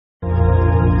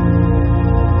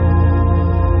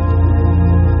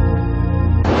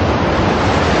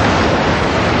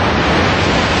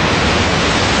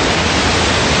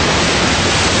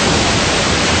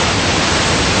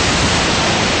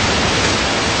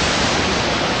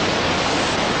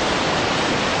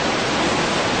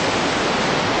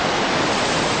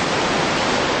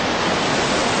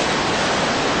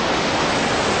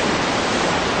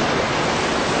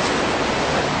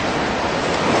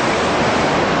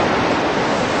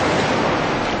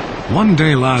One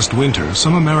day last winter,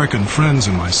 some American friends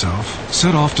and myself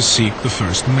set off to seek the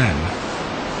first men.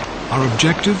 Our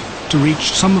objective? To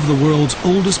reach some of the world's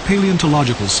oldest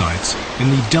paleontological sites in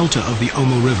the delta of the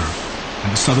Omo River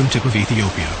and the southern tip of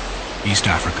Ethiopia, East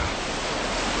Africa.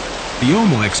 The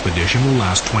Omo expedition will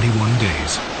last 21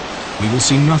 days. We will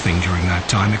see nothing during that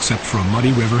time except for a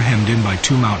muddy river hemmed in by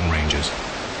 2 mountain ranges.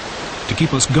 To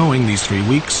keep us going these 3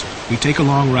 weeks, we take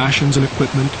along rations and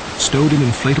equipment stowed in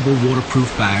inflatable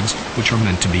waterproof bags which are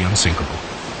meant to be unsinkable.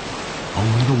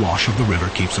 Only the wash of the river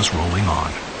keeps us rolling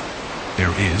on.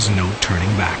 There is no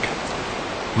turning back.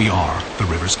 We are the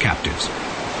river's captives.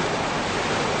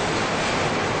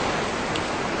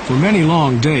 For many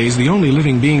long days, the only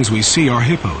living beings we see are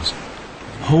hippos,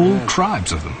 whole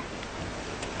tribes of them,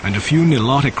 and a few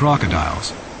Nilotic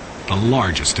crocodiles, the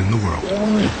largest in the world.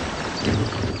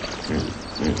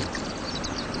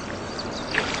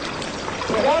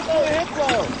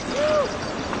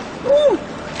 Woo!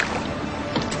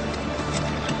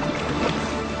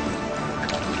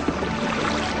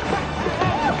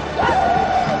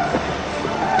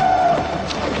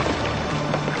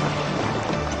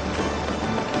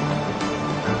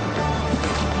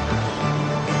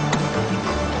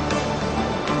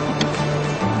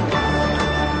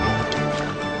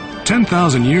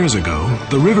 10,000 years ago,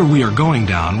 the river we are going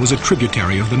down was a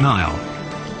tributary of the Nile.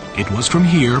 It was from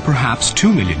here, perhaps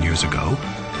 2 million years ago,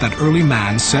 that early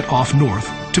man set off north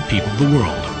to people the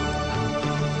world.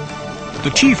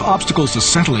 The chief obstacles to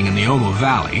settling in the Omo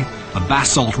Valley, a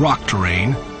basalt rock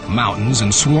terrain, mountains,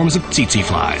 and swarms of tsetse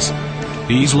flies.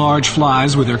 These large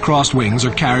flies with their crossed wings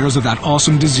are carriers of that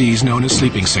awesome disease known as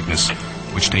sleeping sickness,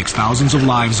 which takes thousands of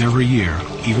lives every year,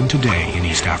 even today in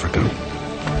East Africa.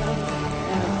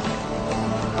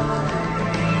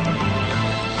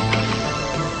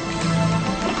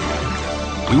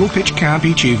 We will pitch camp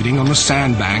each evening on the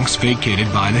sandbanks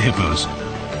vacated by the hippos.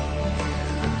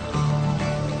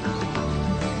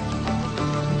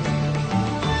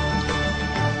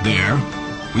 There,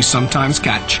 we sometimes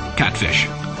catch catfish,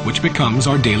 which becomes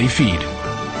our daily feed.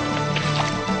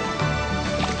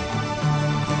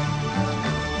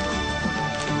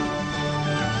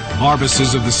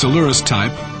 Barbuses of the Silurus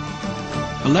type,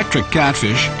 electric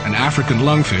catfish, and African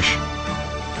lungfish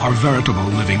are veritable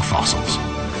living fossils.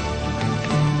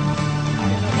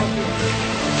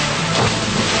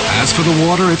 As for the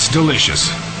water, it's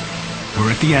delicious. We're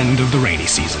at the end of the rainy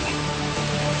season.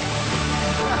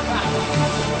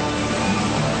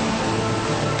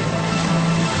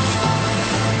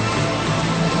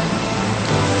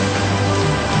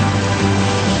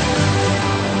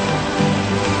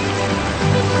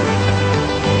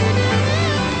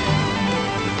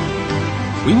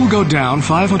 We will go down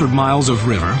 500 miles of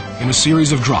river in a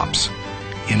series of drops,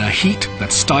 in a heat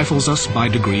that stifles us by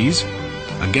degrees,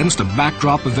 against a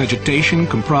backdrop of vegetation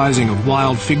comprising of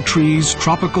wild fig trees,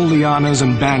 tropical lianas,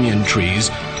 and banyan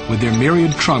trees, with their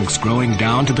myriad trunks growing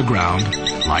down to the ground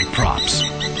like props.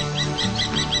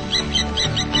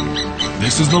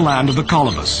 This is the land of the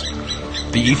colobus,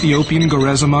 the Ethiopian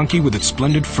Goreza monkey with its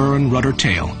splendid fur and rudder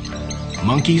tail.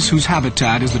 Monkeys whose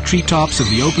habitat is the treetops of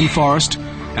the open forest,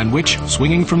 and which,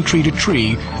 swinging from tree to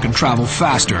tree, can travel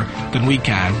faster than we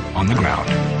can on the ground.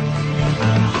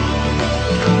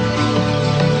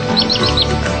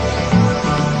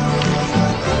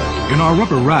 In our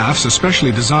rubber rafts,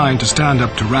 especially designed to stand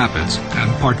up to rapids,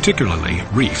 and particularly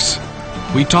reefs,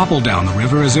 we topple down the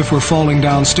river as if we're falling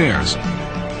downstairs,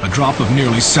 a drop of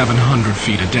nearly 700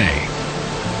 feet a day.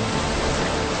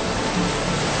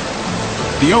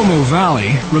 The Omo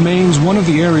Valley remains one of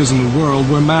the areas in the world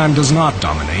where man does not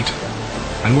dominate,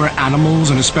 and where animals,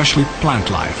 and especially plant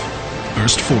life,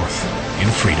 burst forth in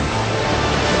freedom.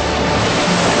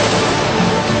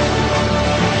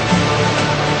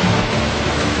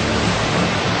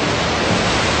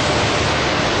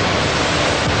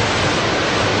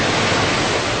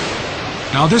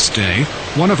 Now this day,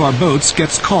 one of our boats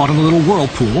gets caught in a little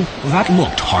whirlpool that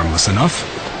looked harmless enough.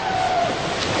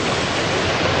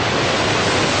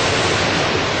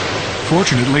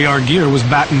 Fortunately, our gear was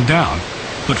battened down,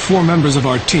 but 4 members of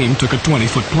our team took a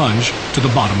 20-foot plunge to the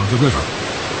bottom of the river.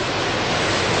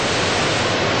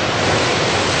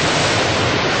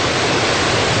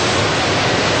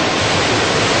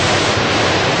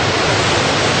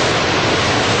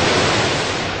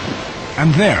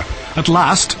 And there, at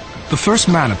last, the first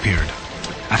man appeared,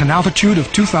 at an altitude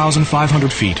of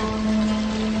 2,500 feet.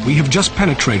 We have just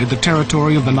penetrated the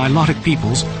territory of the Nilotic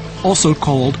peoples, also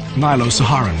called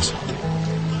Nilo-Saharans.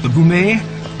 The Bume,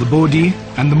 the Bodi,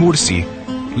 and the Mursi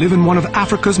live in one of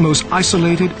Africa's most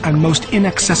isolated and most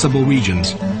inaccessible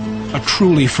regions, a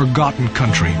truly forgotten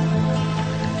country.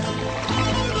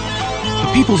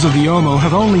 peoples of the Omo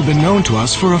have only been known to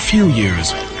us for a few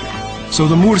years, so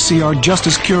the Mursi are just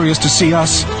as curious to see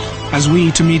us as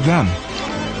we to meet them.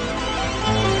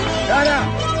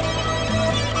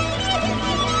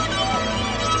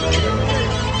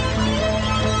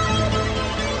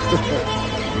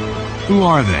 Who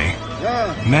are they?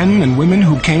 Men and women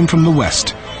who came from the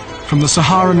West, from the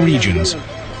Saharan regions,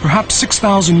 perhaps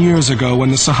 6,000 years ago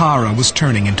when the Sahara was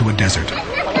turning into a desert.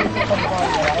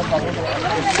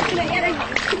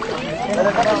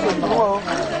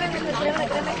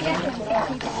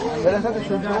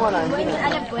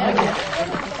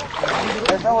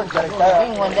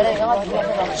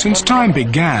 Since time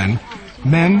began,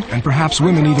 men, and perhaps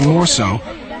women even more so,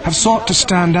 have sought to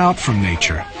stand out from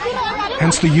nature.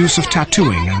 Hence the use of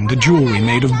tattooing and the jewelry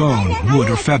made of bone, wood,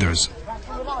 or feathers.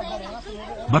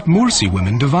 But Mursi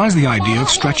women devised the idea of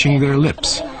stretching their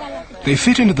lips. They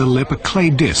fit into the lip a clay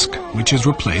disc, which is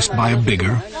replaced by a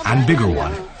bigger and bigger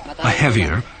one, a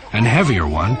heavier and heavier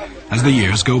one as the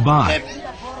years go by.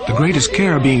 The greatest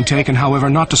care being taken, however,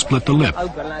 not to split the lip.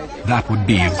 That would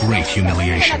be a great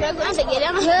humiliation.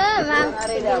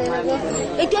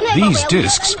 These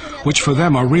discs, which for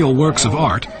them are real works of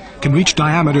art, can reach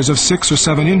diameters of 6 or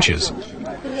 7 inches.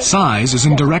 Size is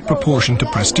in direct proportion to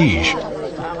prestige.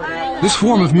 This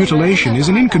form of mutilation is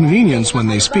an inconvenience when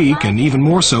they speak, and even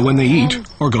more so when they eat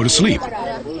or go to sleep.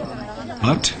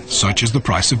 But such is the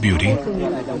price of beauty.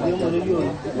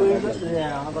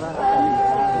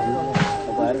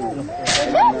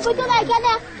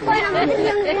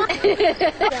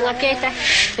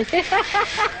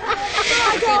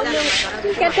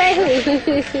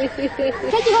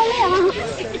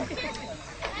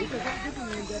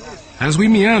 As we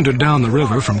meandered down the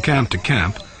river from camp to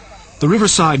camp, the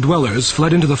riverside dwellers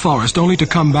fled into the forest only to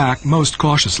come back most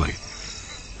cautiously.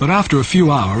 But after a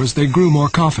few hours, they grew more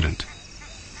confident,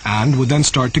 and would then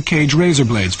start to cage razor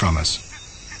blades from us.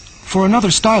 For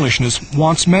another stylishness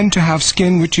wants men to have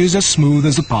skin which is as smooth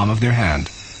as the palm of their hand,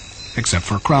 except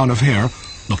for a crown of hair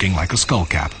looking like a skull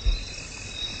cap.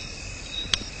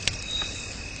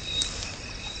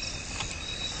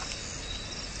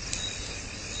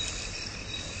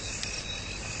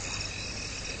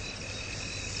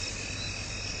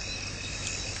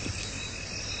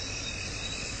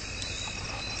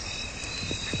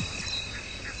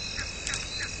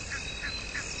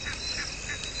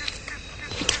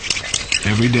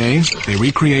 Every day, they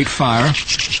recreate fire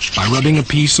by rubbing a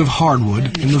piece of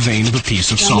hardwood in the vein of a piece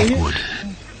of softwood.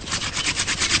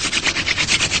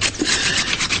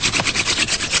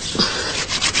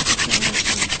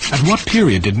 At what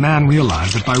period did man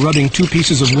realize that by rubbing 2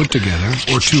 pieces of wood together,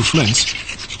 or 2 flints,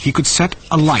 he could set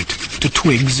alight to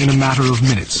twigs in a matter of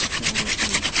minutes?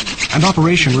 An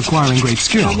operation requiring great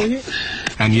skill.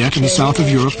 And yet, in the south of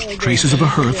Europe, traces of a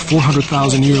hearth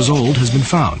 400,000 years old has been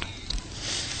found.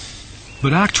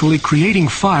 But actually, creating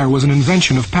fire was an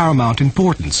invention of paramount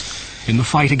importance in the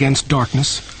fight against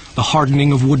darkness, the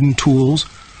hardening of wooden tools,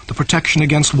 the protection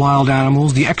against wild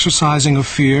animals, the exorcising of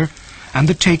fear, and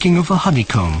the taking of the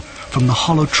honeycomb from the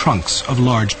hollow trunks of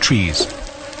large trees.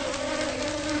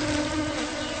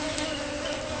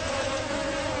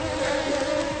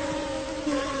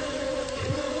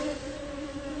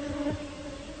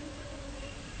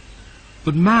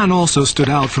 But man also stood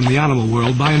out from the animal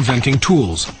world by inventing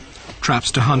tools,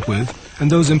 traps to hunt with,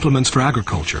 and those implements for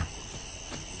agriculture.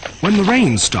 When the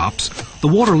rain stops, the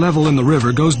water level in the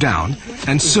river goes down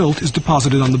and silt is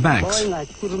deposited on the banks.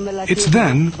 It's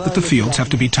then that the fields have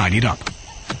to be tidied up.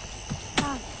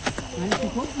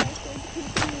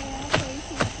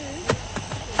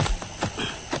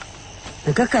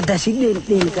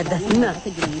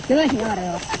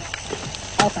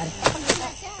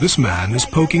 This man is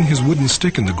poking his wooden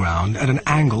stick in the ground at an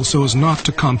angle so as not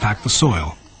to compact the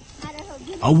soil.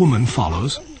 A woman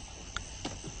follows.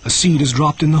 A seed is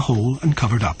dropped in the hole and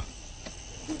covered up.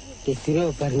 The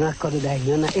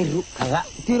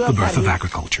birth of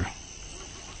agriculture.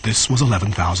 This was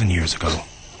 11,000 years ago.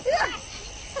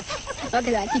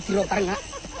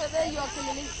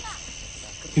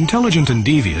 Intelligent and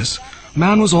devious,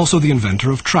 man was also the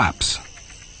inventor of traps.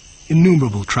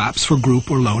 Innumerable traps for group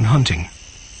or lone hunting.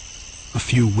 A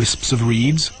few wisps of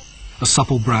reeds, a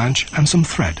supple branch, and some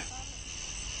thread.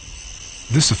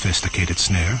 This sophisticated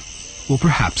snare will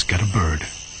perhaps get a bird.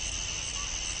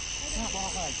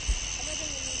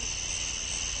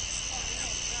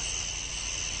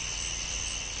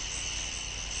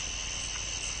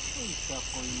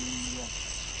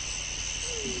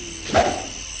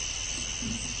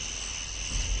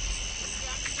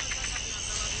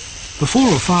 The 4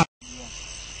 or 5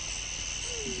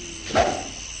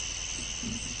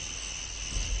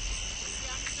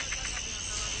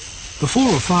 The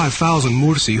 4,000 or 5,000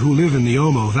 Mursi who live in the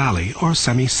Omo Valley are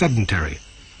semi-sedentary.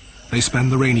 They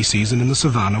spend the rainy season in the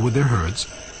savannah with their herds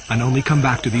and only come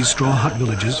back to these straw hut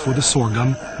villages for the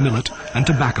sorghum, millet, and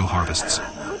tobacco harvests.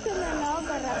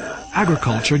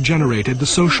 Agriculture generated the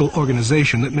social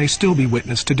organization that may still be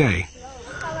witnessed today.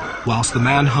 Whilst the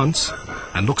man hunts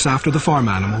and looks after the farm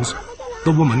animals,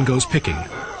 the woman goes picking,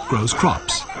 grows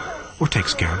crops, or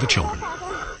takes care of the children.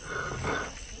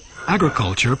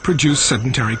 Agriculture produced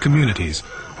sedentary communities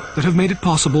that have made it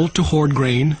possible to hoard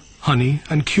grain, honey,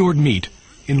 and cured meat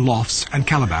in lofts and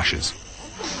calabashes.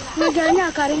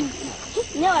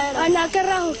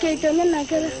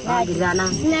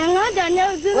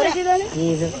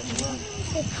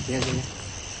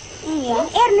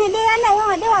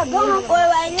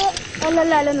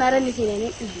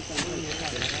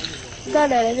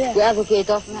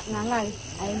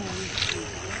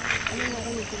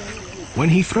 When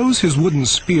he throws his wooden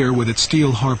spear with its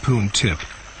steel harpoon tip,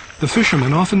 the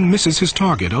fisherman often misses his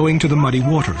target owing to the muddy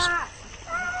waters.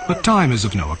 But time is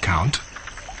of no account,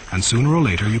 and sooner or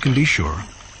later you can be sure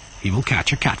he will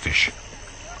catch a catfish.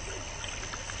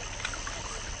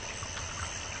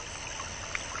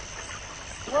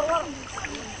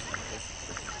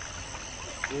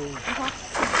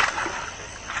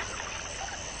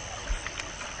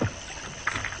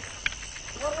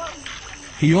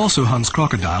 He also hunts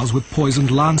crocodiles with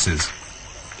poisoned lances.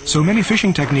 So many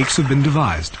fishing techniques have been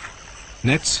devised: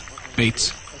 nets,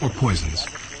 baits, or poisons.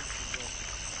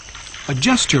 A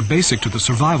gesture basic to the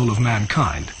survival of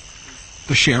mankind,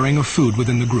 the sharing of food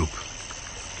within the group.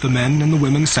 The men and the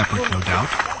women separate, no doubt.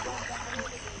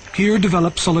 Here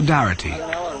develops solidarity,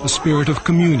 a spirit of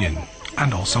communion,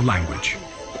 and also language.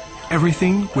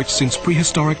 Everything which since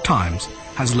prehistoric times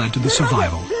has led to the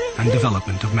survival and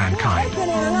development of mankind.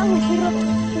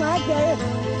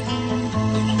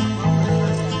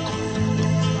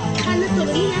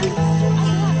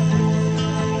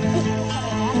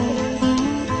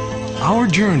 Our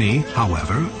journey,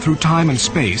 however, through time and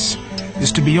space,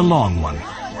 is to be a long one.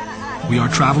 We are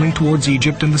traveling towards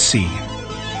Egypt and the sea,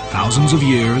 thousands of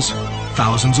years,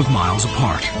 thousands of miles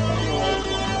apart.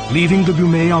 Leaving the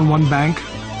Bumé on one bank,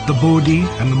 the Bodi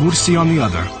and the Mursi on the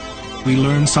other, we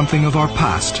learn something of our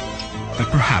past that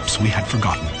perhaps we had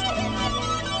forgotten.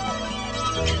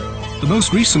 The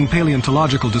most recent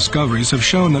paleontological discoveries have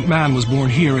shown that man was born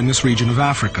here in this region of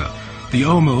Africa: the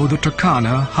Omo, the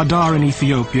Turkana, Hadar in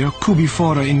Ethiopia,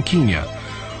 Kubifora in Kenya.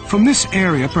 From this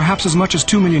area, perhaps as much as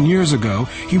 2 million years ago,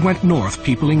 he went north,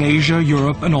 peopling Asia,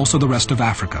 Europe, and also the rest of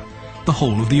Africa, the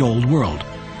whole of the Old World.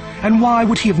 And why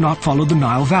would he have not followed the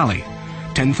Nile Valley?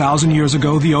 10,000 years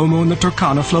ago, the Omo and the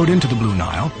Turkana flowed into the Blue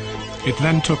Nile. It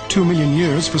then took 2 million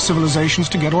years for civilizations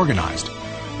to get organized.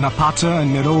 Napata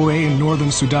and Meroe in northern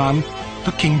Sudan,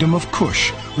 the kingdom of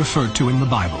Kush, referred to in the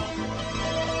Bible.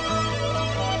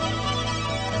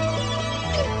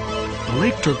 The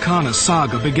Lake Turkana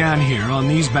saga began here on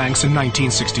these banks in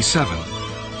 1967.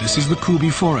 This is the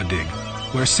Kubifora dig,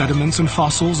 where sediments and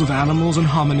fossils of animals and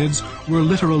hominids were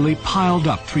literally piled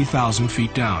up 3,000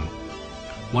 feet down.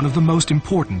 One of the most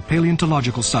important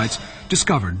paleontological sites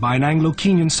discovered by an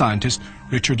Anglo-Kenyan scientist,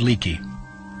 Richard Leakey.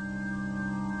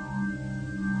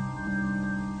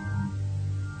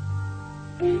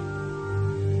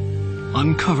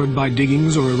 Uncovered by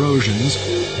diggings or erosions,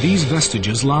 these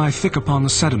vestiges lie thick upon the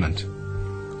sediment.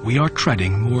 We are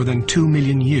treading more than 2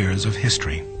 million years of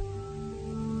history.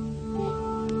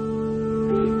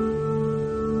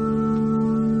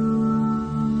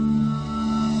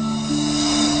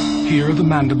 Here the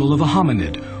mandible of a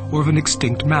hominid or of an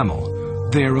extinct mammal.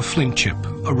 There a flint chip,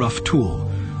 a rough tool,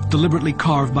 deliberately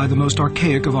carved by the most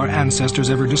archaic of our ancestors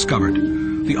ever discovered,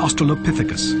 the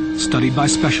Australopithecus, studied by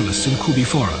specialists in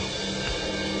Kubifora.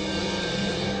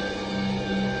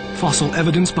 Fossil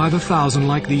evidence by the thousand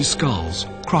like these skulls: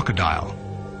 crocodile,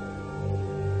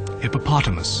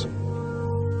 hippopotamus,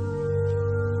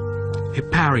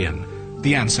 hipparion,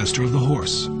 the ancestor of the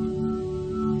horse,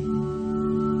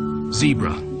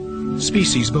 zebra,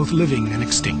 species both living and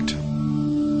extinct.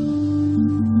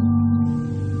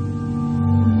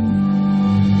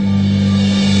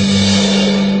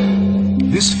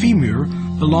 This femur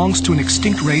belongs to an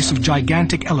extinct race of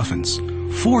gigantic elephants,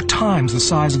 4 times the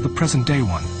size of the present-day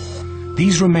one.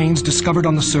 These remains discovered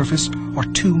on the surface are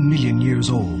 2 million years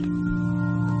old.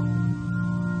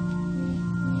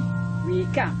 We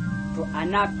come to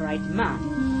an upright man,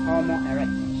 Homo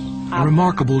erectus. A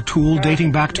remarkable tool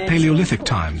dating back to Paleolithic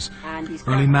times.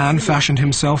 Early man fashioned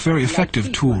himself very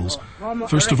effective tools.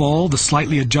 First of all, the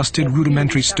slightly adjusted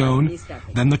rudimentary stone,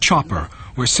 then the chopper,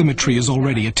 where symmetry is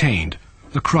already attained,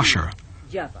 the crusher,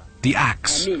 the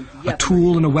axe, a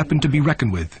tool and a weapon to be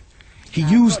reckoned with. He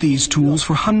used these tools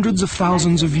for hundreds of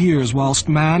thousands of years, whilst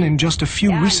man, in just a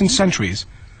few recent centuries,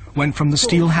 went from the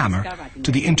steel hammer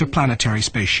to the interplanetary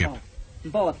spaceship.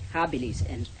 Both habilis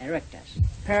and erectors.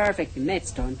 Perfect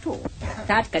midstone tool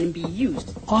that can be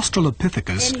used.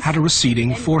 Australopithecus had a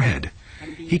receding forehead.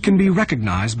 He can be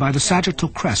recognized by the sagittal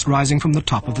crest rising from the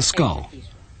top of the skull.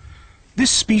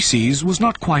 This species was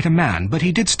not quite a man, but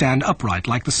he did stand upright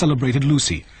like the celebrated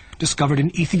Lucy, discovered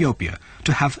in Ethiopia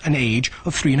to have an age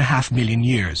of 3.5 million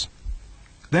years.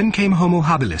 Then came Homo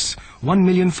habilis,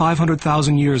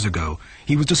 1,500,000 years ago.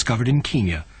 He was discovered in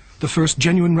Kenya, the first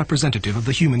genuine representative of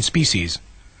the human species.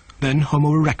 Then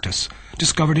Homo erectus,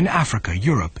 discovered in Africa,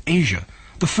 Europe, Asia,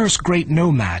 the first great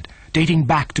nomad, dating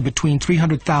back to between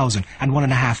 300,000 and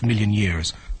 1.5 million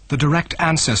years, the direct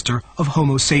ancestor of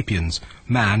Homo sapiens,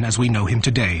 man as we know him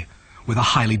today, with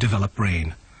a highly developed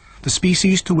brain, the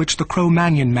species to which the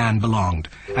Cro-Magnon man belonged,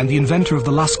 and the inventor of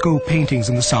the Lascaux paintings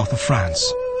in the south of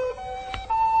France.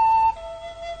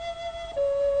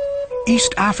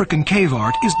 East African cave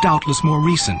art is doubtless more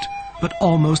recent, but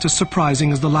almost as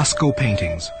surprising as the Lascaux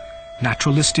paintings,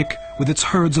 naturalistic with its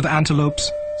herds of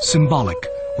antelopes, symbolic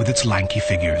with its lanky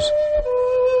figures.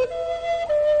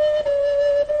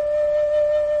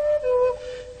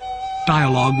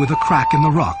 Dialogue with a crack in the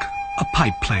rock, a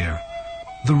pipe player,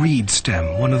 the reed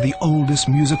stem, one of the oldest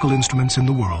musical instruments in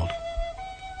the world.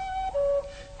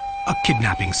 A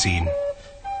kidnapping scene.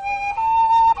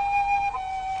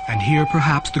 And here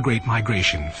perhaps the Great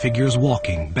Migration, figures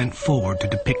walking, bent forward to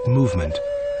depict movement,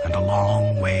 and a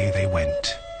long way they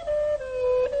went.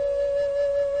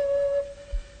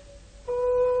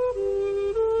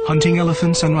 Hunting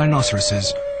elephants and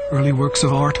rhinoceroses, early works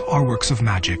of art or works of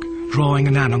magic. Drawing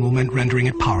an animal meant rendering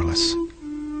it powerless.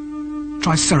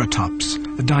 Triceratops,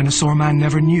 the dinosaur man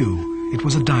never knew. It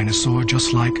was a dinosaur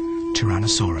just like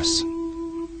Tyrannosaurus,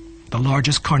 the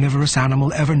largest carnivorous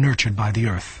animal ever nurtured by the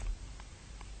earth.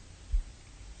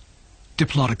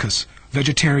 Diplodocus,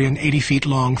 vegetarian, 80 feet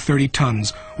long, 30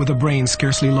 tons, with a brain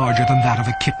scarcely larger than that of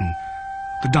a kitten.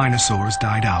 The dinosaurs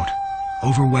died out,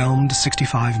 overwhelmed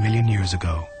 65 million years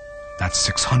ago. That's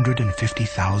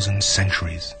 650,000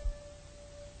 centuries.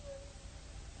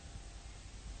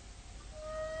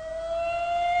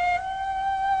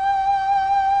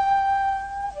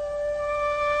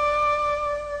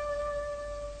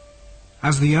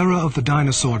 As the era of the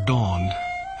dinosaur dawned,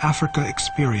 Africa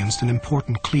experienced an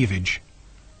important cleavage.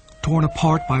 Torn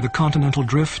apart by the continental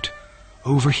drift,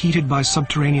 overheated by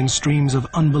subterranean streams of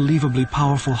unbelievably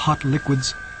powerful hot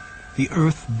liquids, the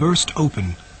earth burst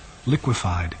open,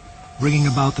 liquefied, bringing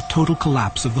about the total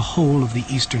collapse of the whole of the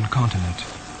eastern continent.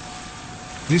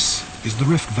 This is the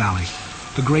Rift Valley,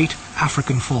 the great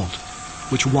African fault,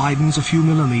 which widens a few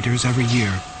millimeters every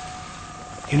year.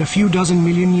 In a few dozen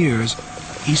million years,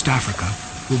 East Africa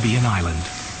will be an island.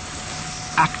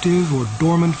 Active or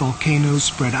dormant volcanoes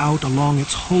spread out along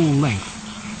its whole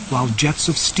length, while jets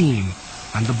of steam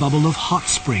and the bubble of hot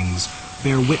springs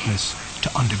bear witness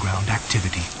to underground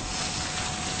activity.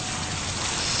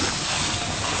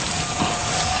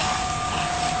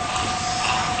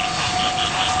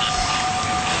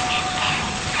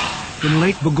 In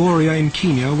Lake Bogoria in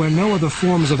Kenya, where no other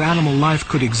forms of animal life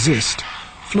could exist,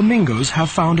 flamingos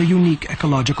have found a unique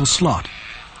ecological slot.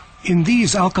 In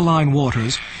these alkaline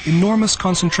waters, enormous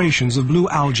concentrations of blue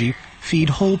algae feed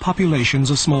whole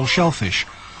populations of small shellfish,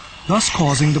 thus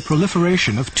causing the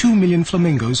proliferation of 2 million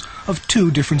flamingos of 2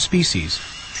 different species.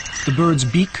 The bird's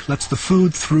beak lets the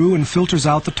food through and filters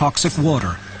out the toxic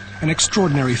water, an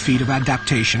extraordinary feat of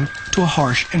adaptation to a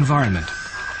harsh environment.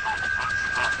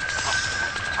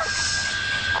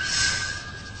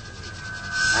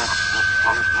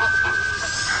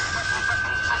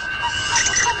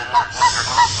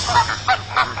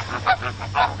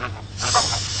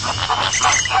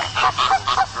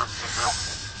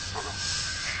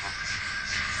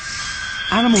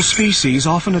 Animal species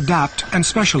often adapt and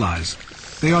specialize.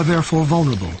 They are therefore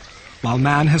vulnerable, while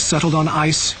man has settled on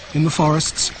ice, in the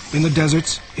forests, in the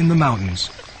deserts, in the mountains.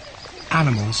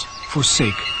 Animals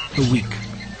forsake the weak,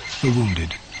 the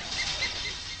wounded.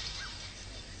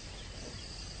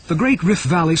 The Great Rift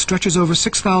Valley stretches over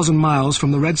 6,000 miles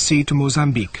from the Red Sea to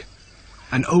Mozambique.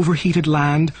 An overheated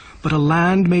land, but a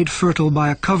land made fertile by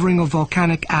a covering of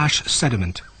volcanic ash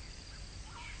sediment.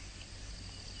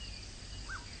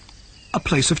 A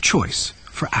place of choice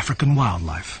for African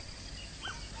wildlife.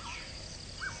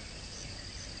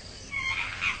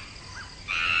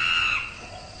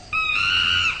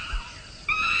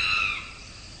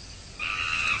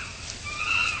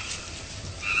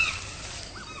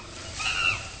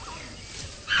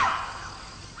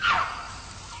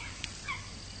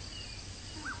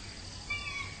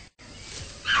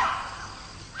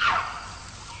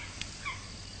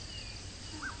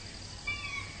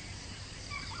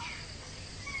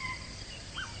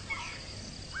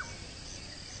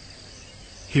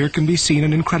 Here can be seen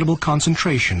an incredible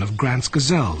concentration of Grant's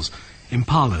gazelles,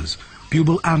 impalas,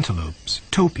 bubal antelopes,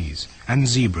 topes, and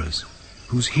zebras,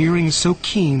 whose hearing is so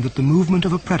keen that the movement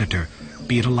of a predator,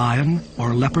 be it a lion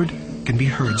or a leopard, can be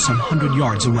heard some 100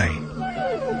 yards away.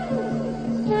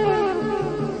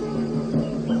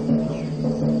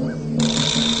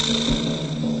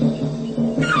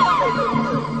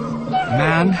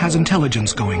 Man has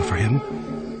intelligence going for him.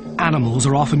 Animals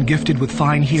are often gifted with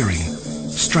fine hearing,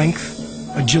 strength,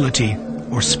 agility,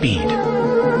 or speed.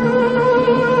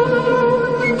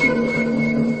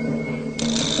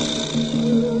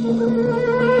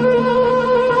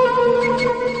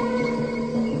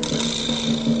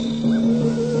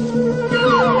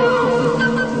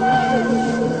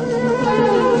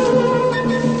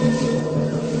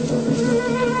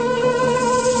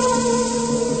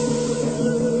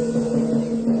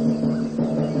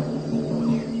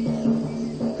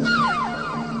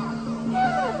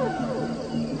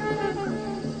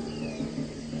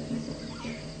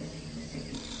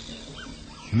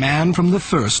 Man from the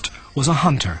first was a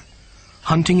hunter.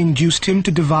 Hunting induced him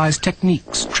to devise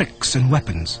techniques, tricks, and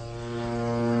weapons.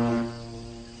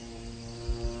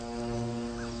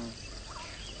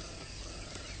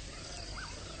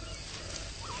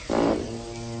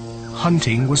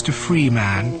 Hunting was to free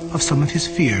man of some of his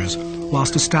fears,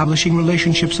 whilst establishing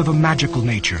relationships of a magical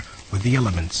nature with the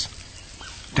elements.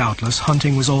 Doubtless,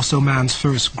 hunting was also man's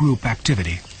first group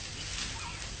activity.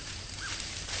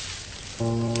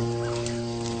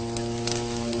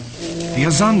 The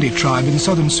Azande tribe in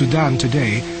southern Sudan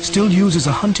today still uses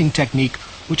a hunting technique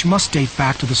which must date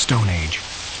back to the Stone Age.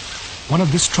 One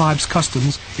of this tribe's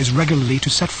customs is regularly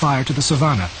to set fire to the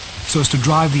savannah so as to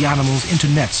drive the animals into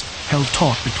nets held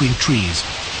taut between trees.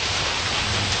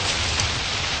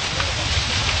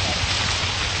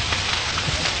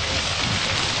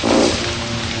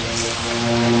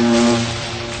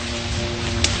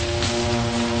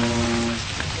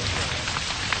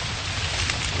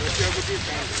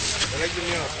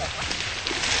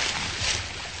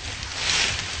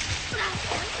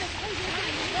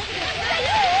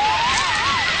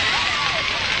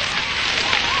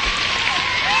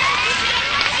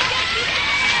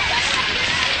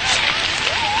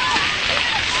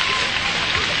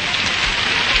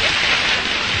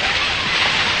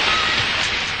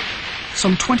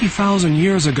 Some 20,000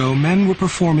 years ago, men were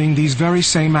performing these very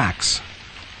same acts.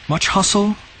 Much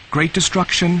hustle, great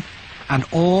destruction, and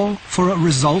all for a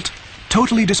result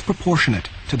totally disproportionate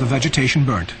to the vegetation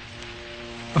burnt.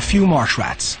 A few marsh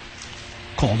rats,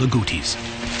 called agoutis.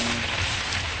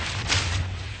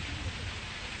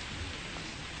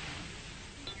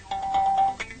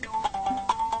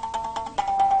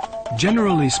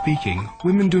 Generally speaking,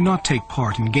 women do not take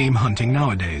part in game hunting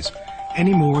nowadays,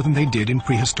 any more than they did in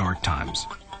prehistoric times.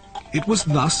 It was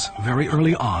thus, very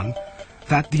early on,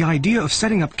 that the idea of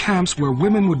setting up camps where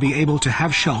women would be able to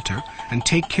have shelter and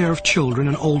take care of children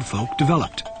and old folk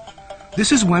developed.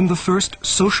 This is when the first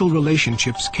social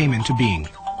relationships came into being.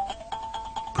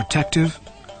 Protective,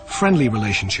 friendly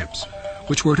relationships,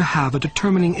 which were to have a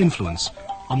determining influence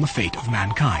on the fate of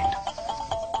mankind.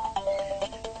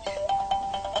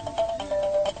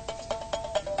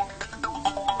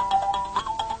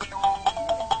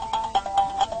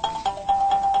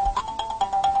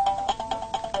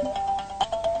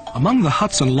 Among the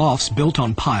huts and lofts built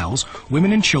on piles,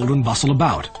 women and children bustle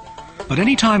about. But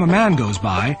any time a man goes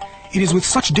by, it is with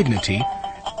such dignity,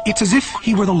 it's as if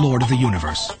he were the lord of the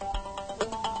universe.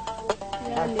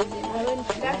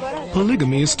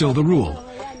 Polygamy is still the rule.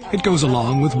 It goes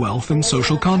along with wealth and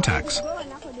social contacts.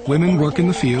 Women work in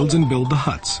the fields and build the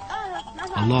huts.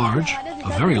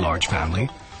 A very large family,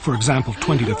 for example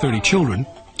 20 to 30 children,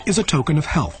 is a token of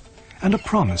health and a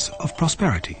promise of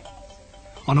prosperity.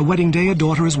 On a wedding day, a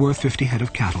daughter is worth 50 head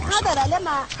of cattle or so,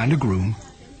 and a groom,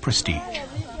 prestige.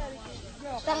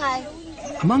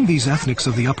 Among these ethnics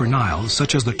of the Upper Nile,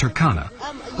 such as the Turkana,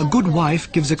 a good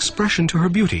wife gives expression to her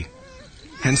beauty,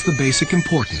 hence the basic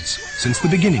importance, since the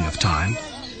beginning of time,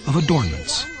 of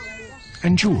adornments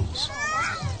and jewels.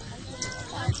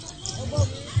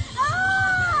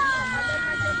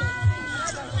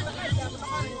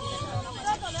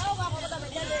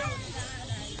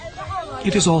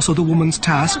 It is also the woman's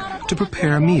task to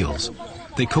prepare meals.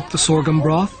 They cook the sorghum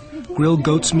broth, grill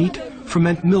goat's meat,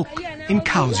 ferment milk in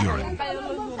cow's urine.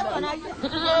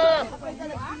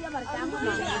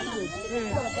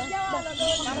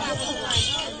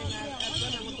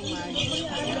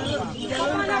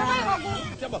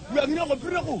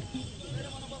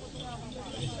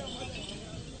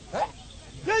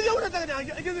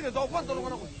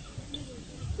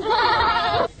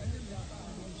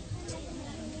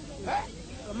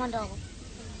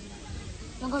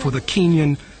 For the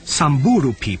Kenyan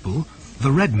Samburu people,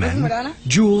 the red men,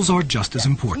 jewels are just as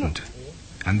important,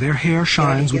 and their hair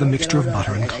shines with a mixture of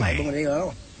butter and clay.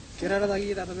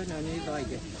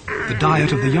 The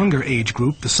diet of the younger age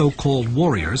group, the so-called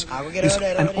warriors, is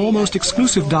an almost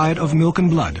exclusive diet of milk and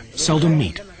blood, seldom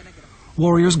meat.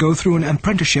 Warriors go through an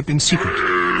apprenticeship in secret,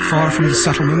 far from the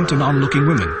settlement and onlooking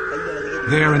women.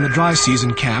 There in the dry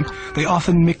season camp, they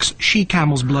often mix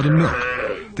she-camel's blood and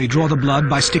milk. They draw the blood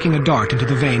by sticking a dart into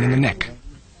the vein in the neck.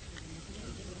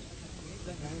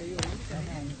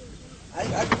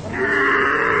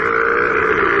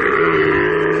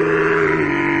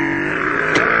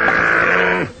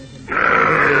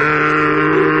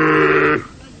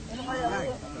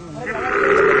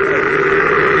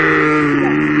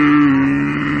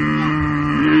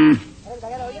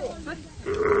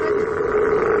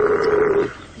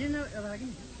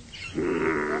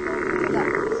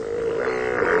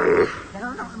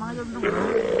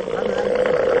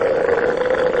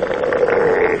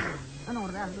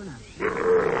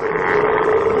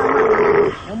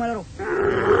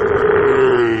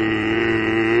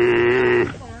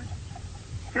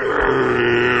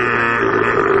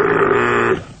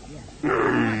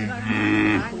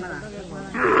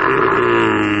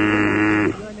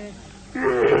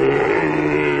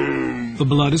 The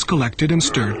blood is collected and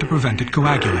stirred to prevent it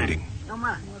coagulating.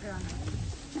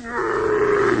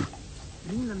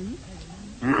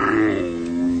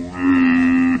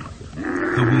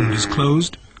 The wound is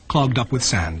closed, clogged up with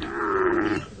sand.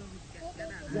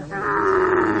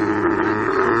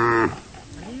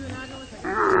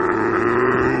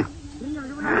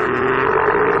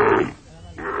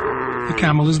 The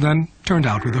camel is then turned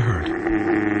out with the herd.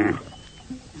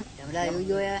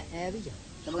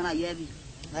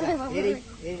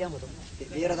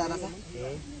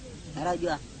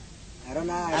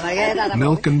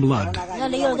 Milk and blood,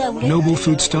 noble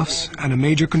foodstuffs, and a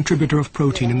major contributor of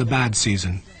protein in the bad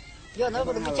season.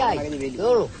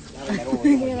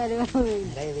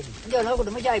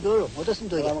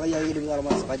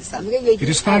 It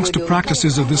is thanks to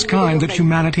practices of this kind that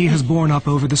humanity has borne up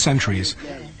over the centuries,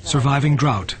 surviving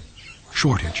drought,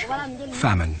 shortage,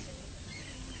 famine.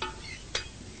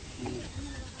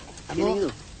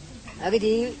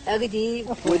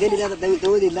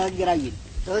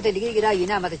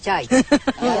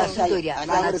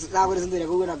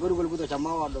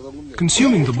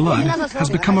 Consuming the blood has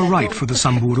become a rite for the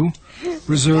Samburu,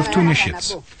 reserved to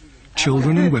initiates.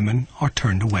 Children and women are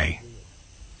turned away.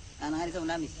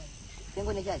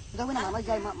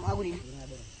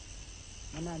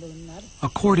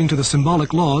 According to the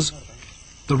symbolic laws,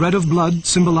 the red of blood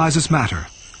symbolizes matter,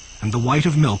 and the white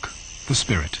of milk, the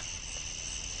spirit.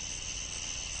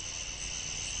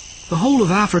 The whole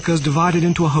of Africa is divided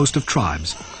into a host of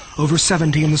tribes, over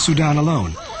 70 in the Sudan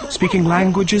alone, speaking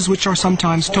languages which are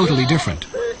sometimes totally different.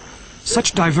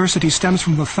 Such diversity stems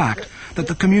from the fact that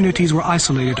the communities were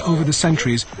isolated over the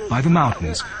centuries by the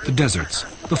mountains, the deserts,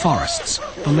 the forests,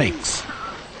 the lakes,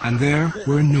 and there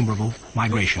were innumerable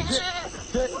migrations.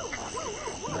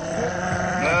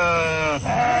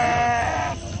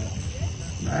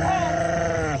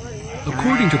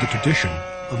 According to the tradition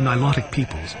of Nilotic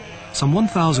peoples, some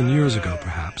 1,000 years ago,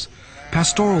 perhaps,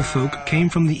 pastoral folk came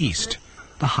from the east,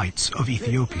 the heights of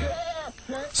Ethiopia.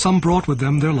 Some brought with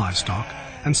them their livestock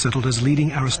and settled as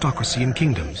leading aristocracy in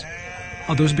kingdoms.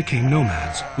 Others became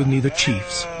nomads with neither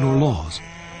chiefs nor laws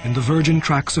in the virgin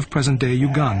tracts of present-day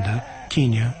Uganda,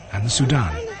 Kenya, and the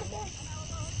Sudan.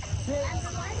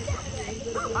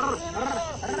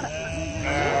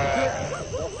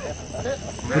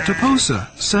 The Toposa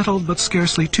settled but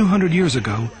scarcely 200 years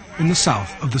ago in the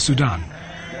south of the Sudan.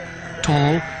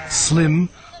 Tall, slim,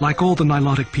 like all the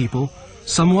Nilotic people,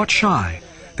 somewhat shy,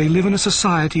 they live in a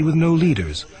society with no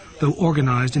leaders, though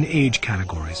organized in age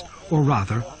categories, or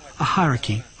rather, a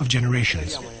hierarchy of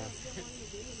generations.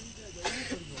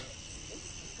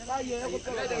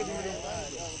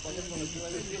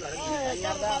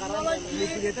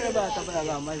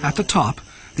 At the top,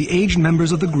 the aged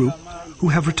members of the group who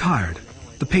have retired,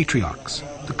 the patriarchs,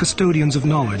 the custodians of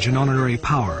knowledge and honorary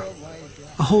power,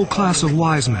 a whole class of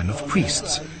wise men, of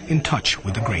priests, in touch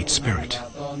with the Great Spirit.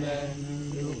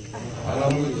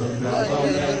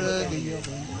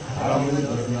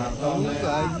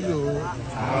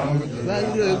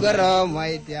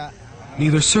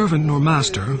 Neither servant nor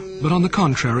master, but on the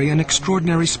contrary, an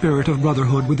extraordinary spirit of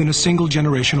brotherhood within a single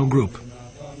generational group.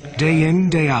 Day in,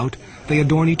 day out, they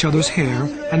adorn each other's hair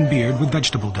and beard with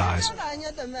vegetable dyes.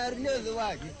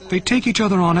 They take each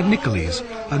other on at Nicoles,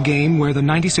 a game where the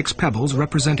 96 pebbles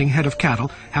representing head of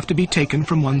cattle have to be taken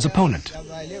from one's opponent.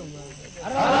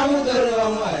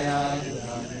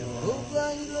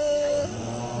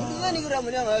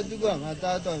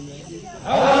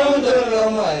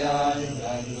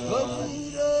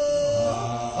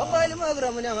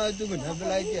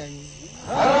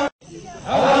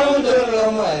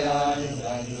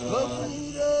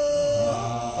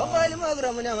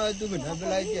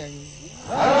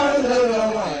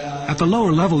 At the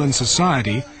lower level in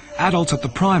society, adults at the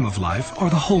prime of life are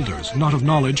the holders, not of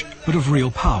knowledge, but of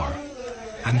real power.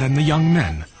 And then the young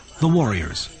men, the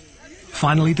warriors.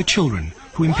 Finally, the children,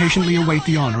 who impatiently await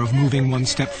the honor of moving one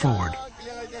step forward.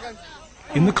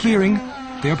 In the clearing,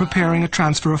 they are preparing a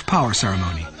transfer of power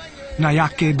ceremony,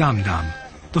 Nayake Dam Dam,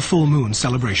 the full moon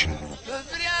celebration.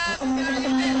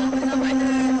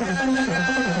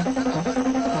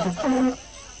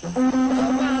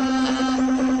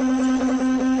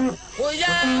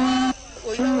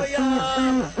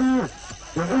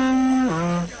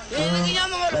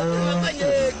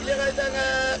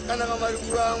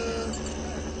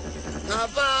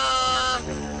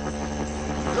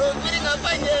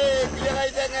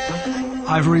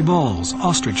 Ivory balls,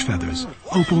 ostrich feathers,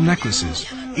 opal necklaces,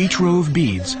 each row of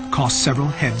beads cost several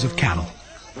heads of cattle.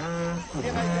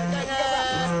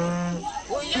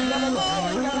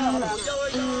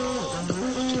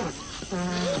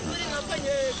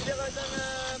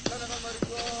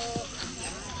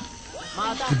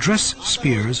 The dress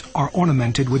spears are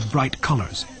ornamented with bright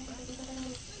colors.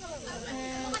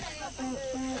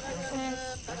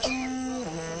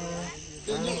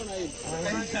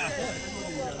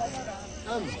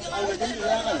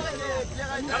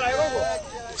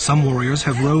 Some warriors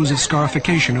have rows of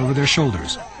scarification over their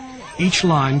shoulders. Each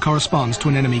line corresponds to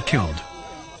an enemy killed.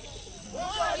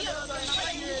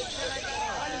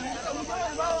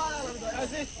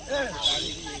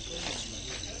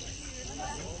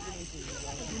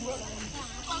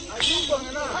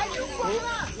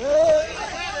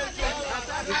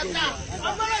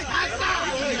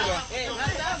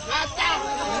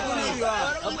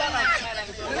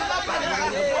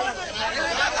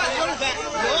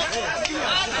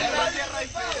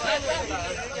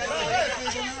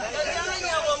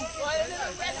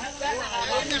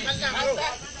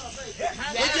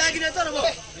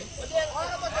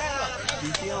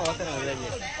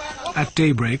 At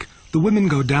daybreak, the women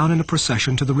go down in a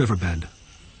procession to the riverbed.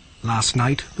 Last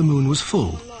night, the moon was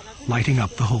full, lighting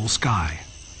up the whole sky.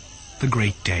 The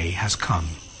great day has come.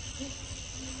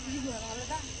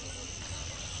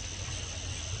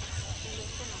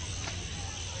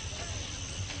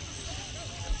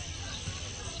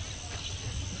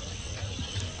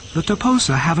 The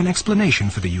Toposa have an explanation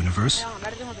for the universe.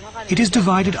 It is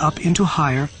divided up into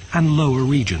higher and lower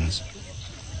regions.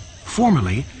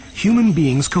 Formerly, human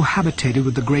beings cohabitated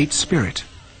with the Great Spirit,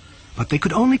 but they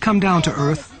could only come down to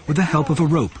Earth with the help of a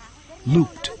rope,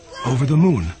 looped over the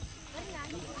moon.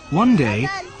 One day,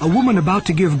 a woman about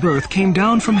to give birth came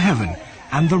down from heaven,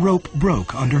 and the rope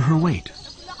broke under her weight.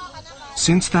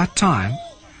 Since that time,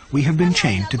 we have been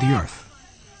chained to the Earth,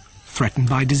 threatened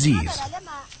by disease,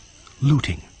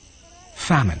 looting,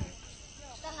 famine,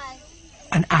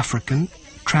 an African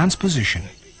transposition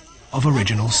of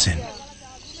original sin.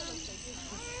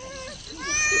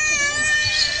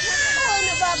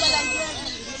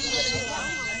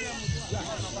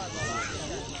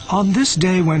 On this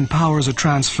day when powers are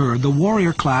transferred, the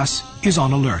warrior class is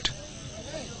on alert.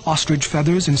 Ostrich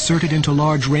feathers inserted into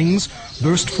large rings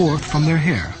burst forth from their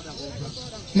hair.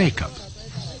 Makeup,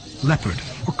 leopard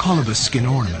or colobus skin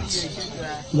ornaments,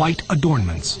 white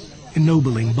adornments,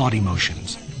 ennobling body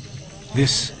motions.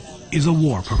 This is a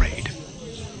war parade.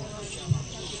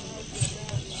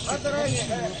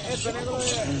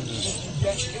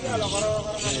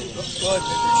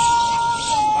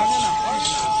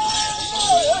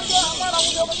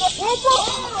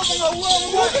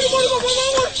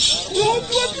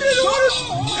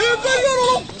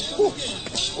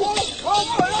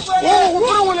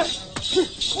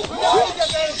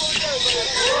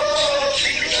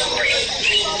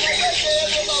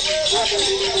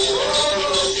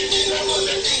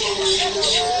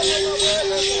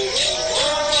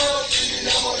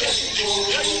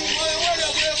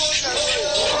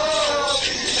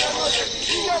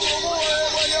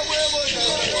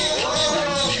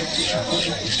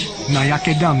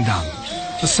 Nayake Dam Dam,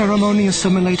 a ceremony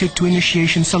assimilated to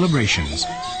initiation celebrations,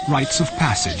 rites of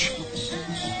passage.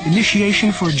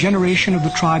 Initiation for a generation of the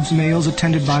tribe's males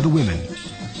attended by the women.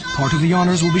 Part of the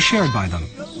honors will be shared by them.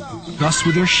 Thus,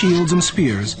 with their shields and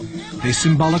spears, they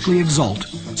symbolically exalt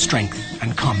strength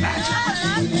and combat.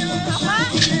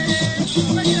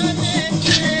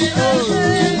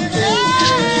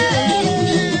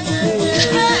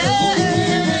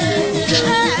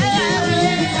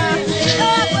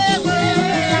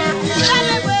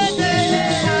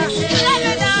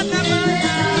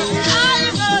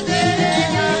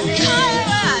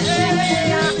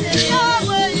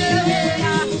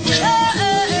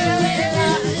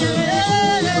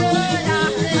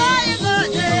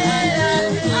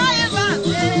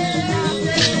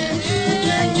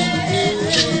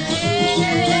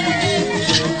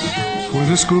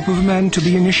 this group of men to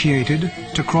be initiated,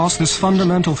 to cross this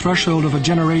fundamental threshold of a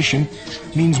generation,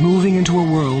 means moving into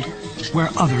a world where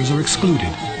others are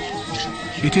excluded.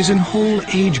 It is in whole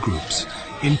age groups,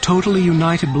 in totally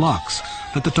united blocks,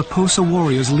 that the Toposa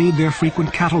warriors lead their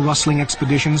frequent cattle-rustling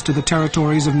expeditions to the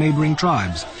territories of neighboring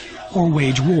tribes, or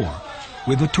wage war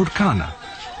with the Turkana,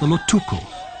 the Lotuko,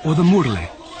 or the Murle,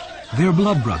 their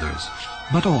blood brothers,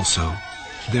 but also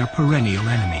their perennial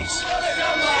enemies.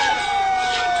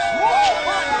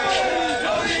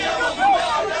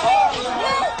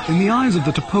 In the eyes of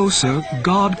the Toposa,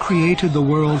 God created the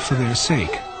world for their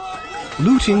sake.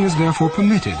 Looting is therefore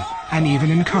permitted and even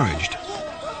encouraged,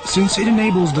 since it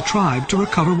enables the tribe to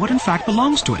recover what in fact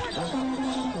belongs to it.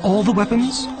 All the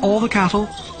weapons, all the cattle,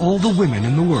 all the women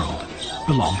in the world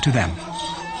belong to them.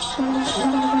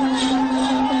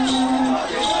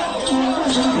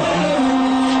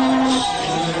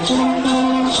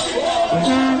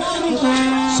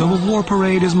 So a war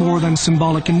parade is more than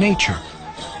symbolic in nature.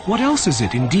 What else is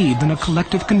it, indeed, than a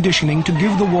collective conditioning to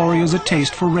give the warriors a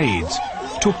taste for raids,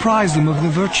 to apprise them of the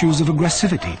virtues of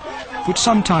aggressivity, which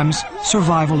sometimes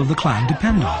survival of the clan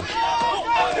depend on.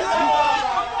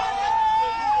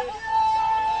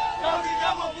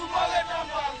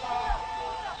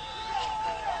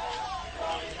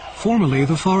 Formerly,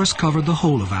 the forest covered the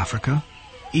whole of Africa,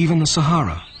 even the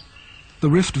Sahara. The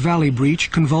Rift Valley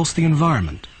breach convulsed the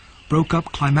environment, broke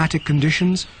up climatic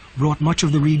conditions, brought much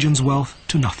of the region's wealth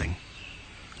to nothing.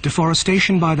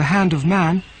 Deforestation by the hand of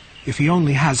man, if he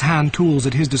only has hand tools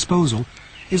at his disposal,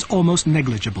 is almost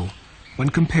negligible when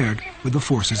compared with the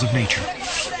forces of nature.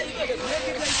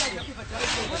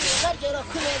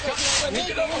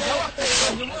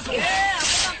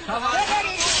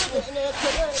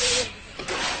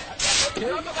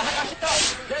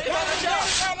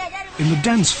 In the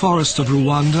dense forests of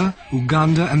Rwanda,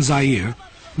 Uganda, and Zaire,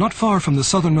 not far from the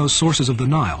southernmost sources of the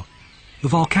Nile, the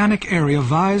volcanic area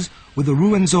vies with the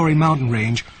Ruwenzori mountain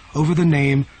range over the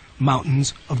name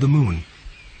Mountains of the Moon.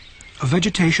 A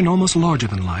vegetation almost larger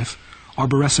than life,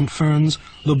 arborescent ferns,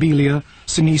 lobelia,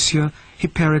 senecio,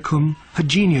 hypericum,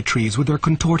 hagenia trees with their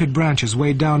contorted branches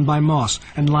weighed down by moss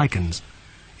and lichens.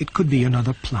 It could be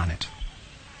another planet.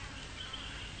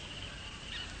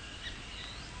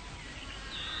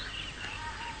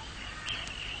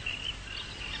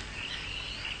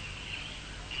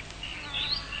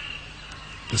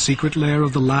 The secret lair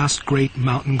of the last great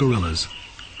mountain gorillas,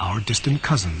 our distant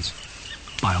cousins,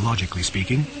 biologically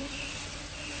speaking.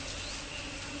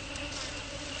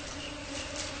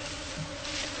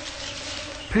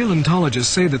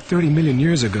 Paleontologists say that 30 million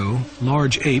years ago,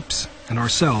 large apes and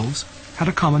ourselves had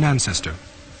a common ancestor.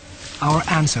 Our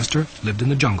ancestor lived in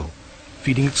the jungle,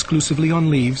 feeding exclusively on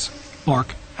leaves,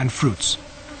 bark, and fruits.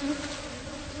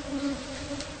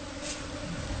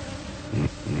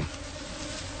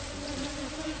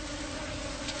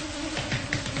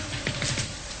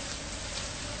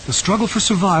 The struggle for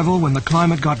survival when the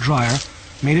climate got drier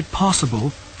made it possible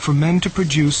for men to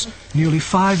produce nearly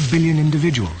 5 billion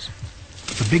individuals.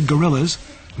 The big gorillas,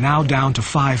 now down to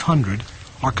 500,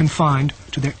 are confined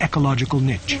to their ecological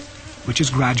niche, which is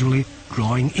gradually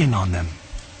drawing in on them.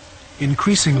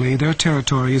 Increasingly, their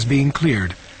territory is being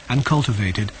cleared and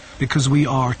cultivated because we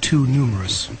are too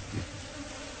numerous.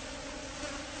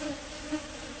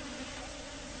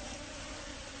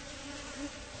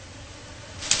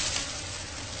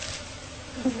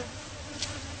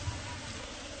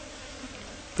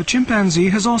 The chimpanzee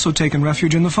has also taken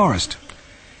refuge in the forest.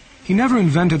 He never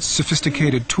invented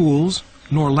sophisticated tools,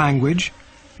 nor language,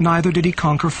 neither did he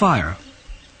conquer fire.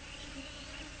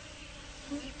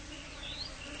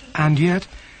 And yet,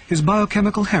 his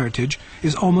biochemical heritage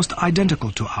is almost identical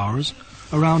to ours,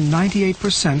 around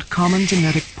 98% common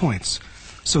genetic points,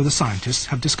 so the scientists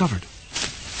have discovered.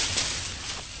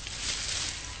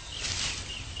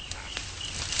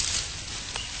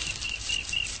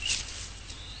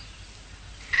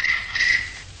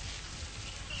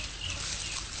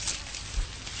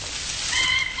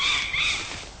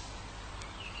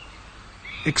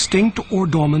 Extinct or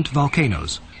dormant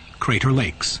volcanoes, crater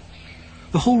lakes.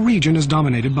 The whole region is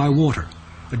dominated by water,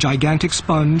 a gigantic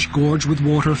sponge gorged with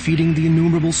water feeding the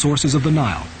innumerable sources of the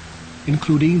Nile,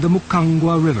 including the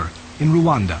Mukangwa River in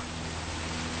Rwanda.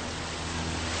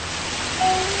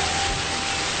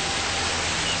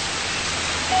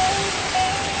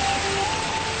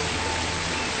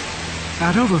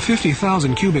 At over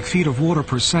 50,000 cubic feet of water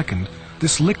per second,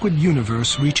 this liquid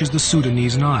universe reaches the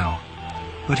Sudanese Nile.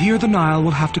 But here the Nile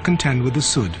will have to contend with the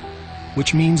Sud,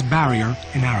 which means barrier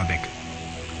in Arabic,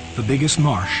 the biggest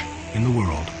marsh in the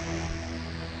world.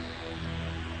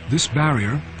 This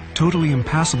barrier, totally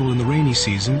impassable in the rainy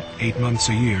season, 8 months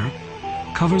a year,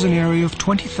 covers an area of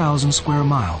 20,000 square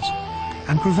miles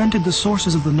and prevented the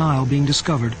sources of the Nile being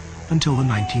discovered until the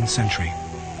 19th century.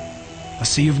 A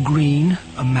sea of green,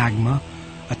 a magma,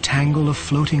 a tangle of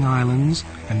floating islands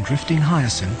and drifting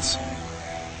hyacinths.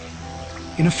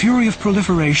 In a fury of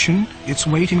proliferation, its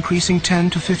weight increasing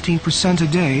 10 to 15% a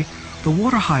day, the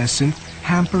water hyacinth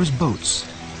hampers boats,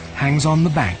 hangs on the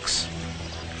banks,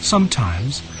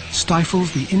 sometimes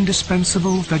stifles the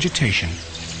indispensable vegetation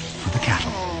for the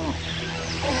cattle.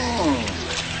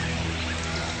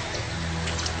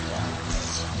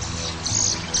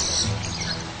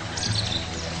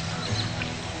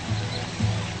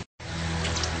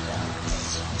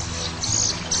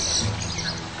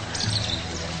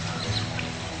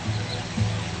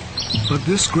 But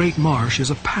this great marsh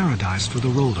is a paradise for the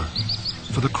roller,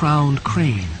 for the crowned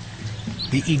crane,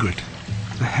 the egret,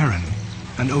 the heron,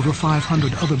 and over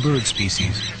 500 other bird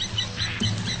species.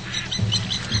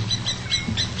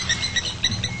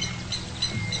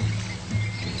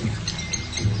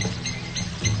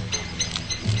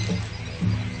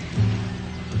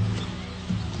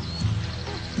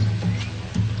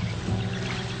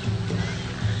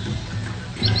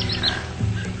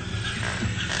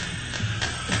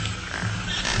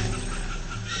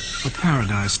 A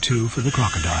paradise, too, for the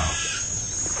crocodile.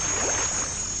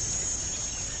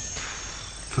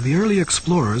 For the early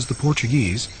explorers, the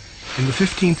Portuguese, in the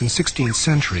 15th and 16th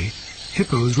century,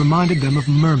 hippos reminded them of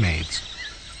mermaids.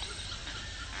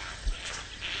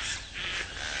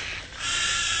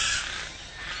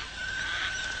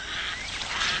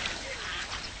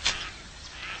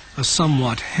 A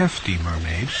somewhat hefty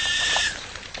mermaid,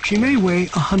 she may weigh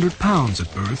 100 pounds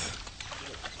at birth,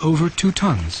 over 2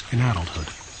 tons in adulthood.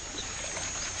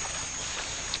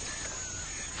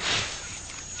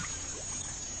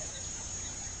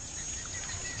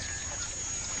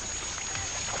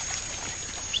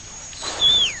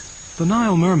 The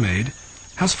Nile mermaid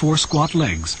has 4 squat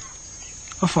legs,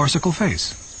 a farcical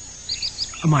face,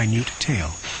 a minute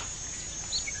tail.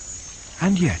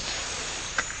 And yet,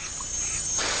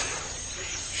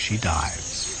 she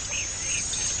dives.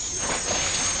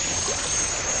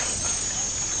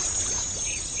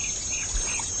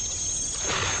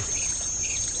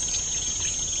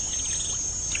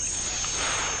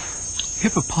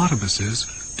 Hippopotamuses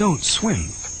don't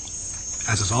swim,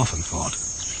 as is often thought.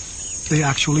 They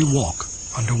actually walk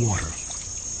underwater.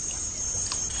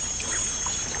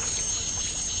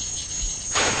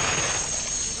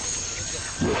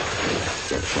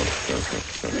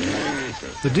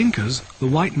 The Dinkas, the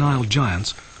White Nile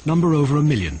giants, number over 1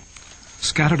 million,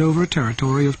 scattered over a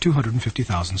territory of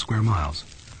 250,000 square miles.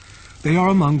 They are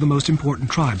among the most important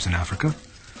tribes in Africa.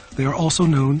 They are also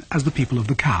known as the people of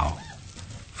the cow,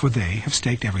 for they have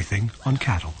staked everything on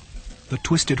cattle. The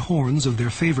twisted horns of their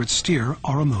favorite steer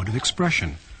are a mode of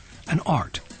expression, an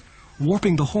art.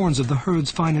 Warping the horns of the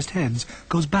herd's finest heads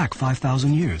goes back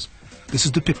 5,000 years. This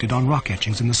is depicted on rock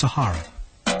etchings in the Sahara.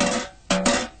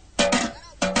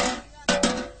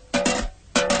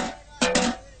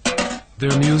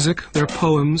 Their music, their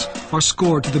poems, are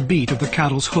scored to the beat of the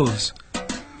cattle's hooves.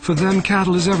 For them,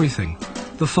 cattle is everything,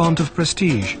 the font of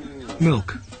prestige,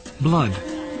 milk, blood,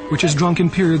 which is drunk in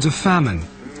periods of famine,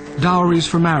 dowries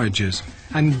for marriages,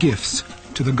 and gifts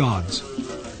to the gods.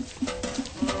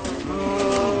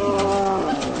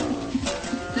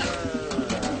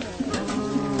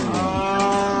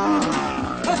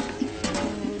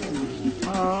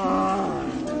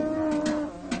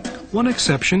 One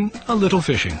exception, a little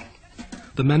fishing.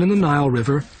 The men in the Nile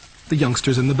River, the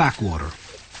youngsters in the backwater.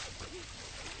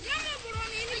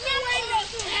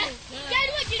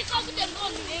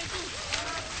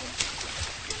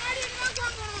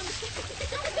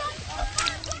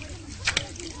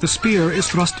 The spear is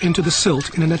thrust into the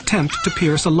silt in an attempt to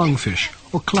pierce a lungfish,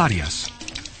 or clarias.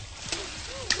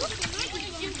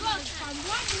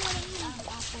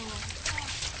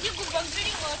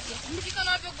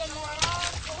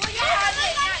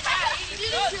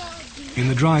 In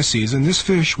the dry season, this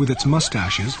fish, with its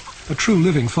mustaches, a true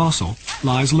living fossil,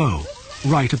 lies low,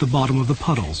 right at the bottom of the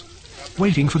puddles,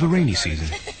 waiting for the rainy season.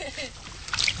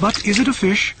 But is it a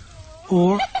fish,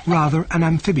 or rather an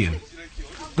amphibian?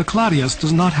 The clarias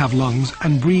does not have lungs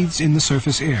and breathes in the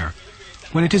surface air.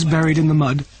 When it is buried in the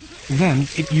mud, then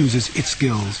it uses its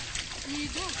gills.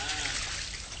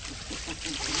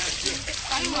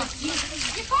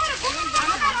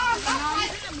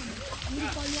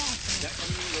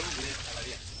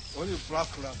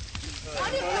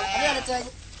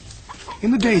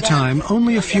 In the daytime,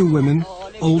 only a few women,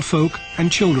 old folk, and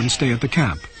children stay at the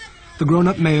camp. The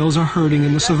grown-up males are herding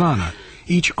in the savannah,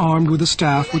 each armed with a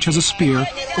staff which has a spear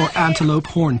or antelope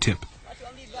horn tip.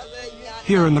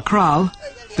 Here in the kraal,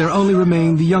 there only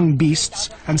remain the young beasts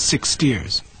and 6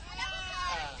 steers.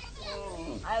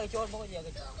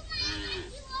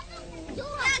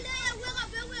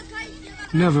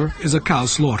 Never is a cow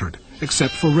slaughtered,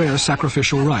 except for rare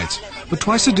sacrificial rites. But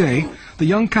twice a day, the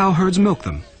young cow herds milk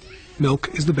them. Milk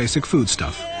is the basic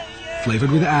foodstuff,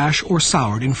 flavored with ash or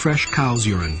soured in fresh cow's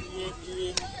urine.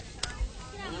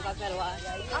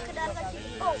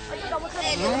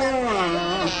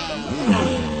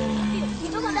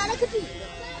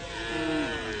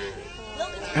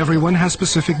 Everyone has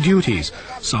specific duties.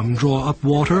 Some draw up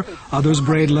water, others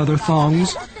braid leather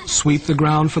thongs, sweep the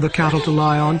ground for the cattle to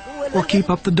lie on, or keep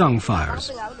up the dung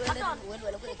fires.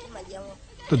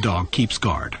 The dog keeps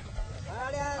guard.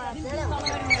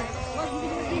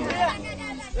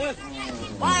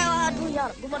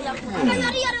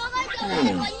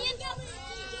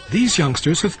 These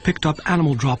youngsters have picked up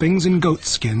animal droppings in goat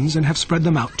skins and have spread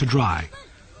them out to dry.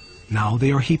 Now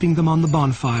they are heaping them on the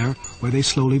bonfire, where they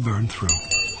slowly burn through.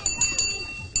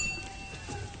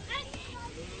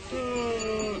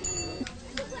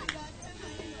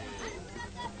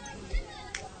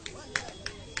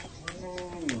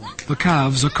 The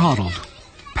calves are coddled,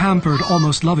 pampered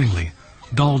almost lovingly,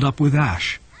 dolled up with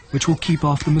ash, which will keep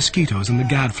off the mosquitoes and the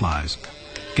gadflies.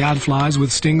 Gadflies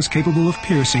with stings capable of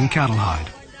piercing cattle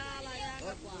hide.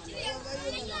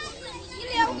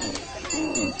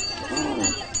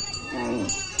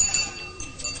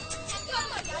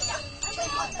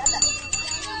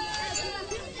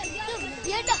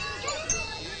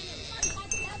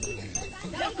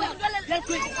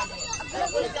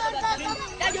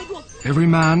 Every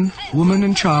man, woman,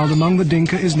 and child among the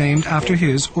Dinka is named after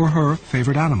his or her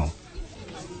favorite animal.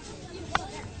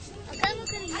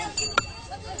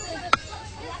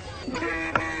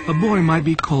 A boy might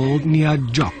be called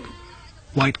Niajok,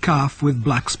 white calf with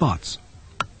black spots.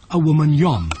 A woman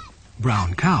Yom,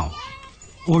 brown cow.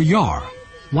 Or Yar,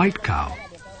 white cow.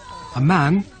 A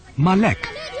man Malek,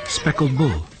 speckled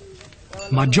bull.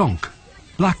 Majonk,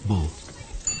 black bull.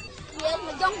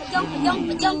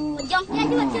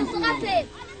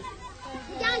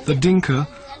 The Dinka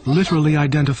literally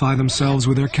identify themselves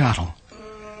with their cattle.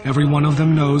 Every one of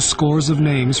them knows scores of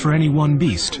names for any one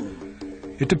beast.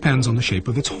 It depends on the shape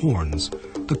of its horns,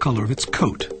 the color of its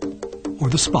coat, or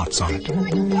the spots on it.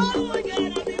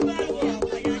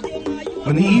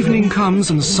 When the evening comes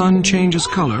and the sun changes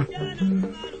color,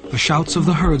 the shouts of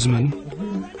the herdsmen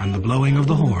and the blowing of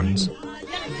the horns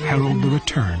herald the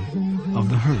return of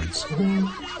the herds.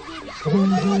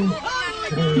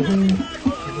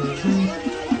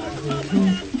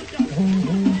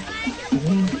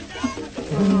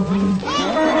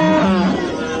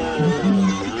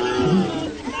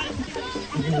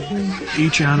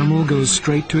 Each animal goes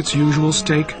straight to its usual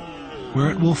stake,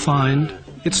 where it will find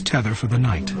its tether for the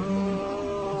night.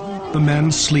 The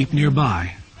men sleep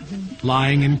nearby,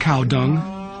 lying in cow dung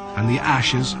and the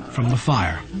ashes from the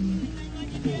fire.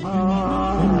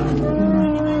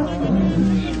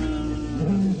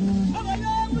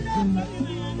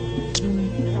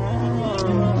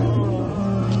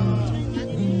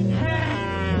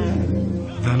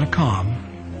 Then a calm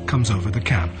comes over the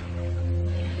camp.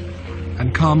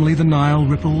 And calmly the Nile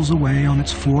ripples away on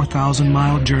its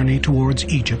 4,000-mile journey towards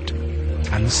Egypt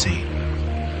and the sea.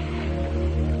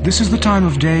 This is the time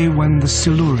of day when the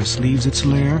silurus leaves its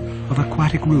lair of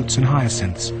aquatic roots and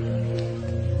hyacinths.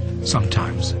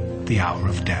 Sometimes the hour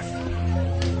of death.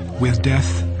 With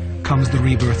death comes the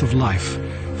rebirth of life,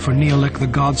 for Neolek, the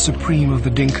god supreme of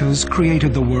the Dinkas,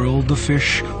 created the world, the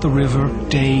fish, the river,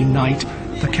 day, night,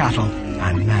 the cattle,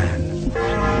 and man.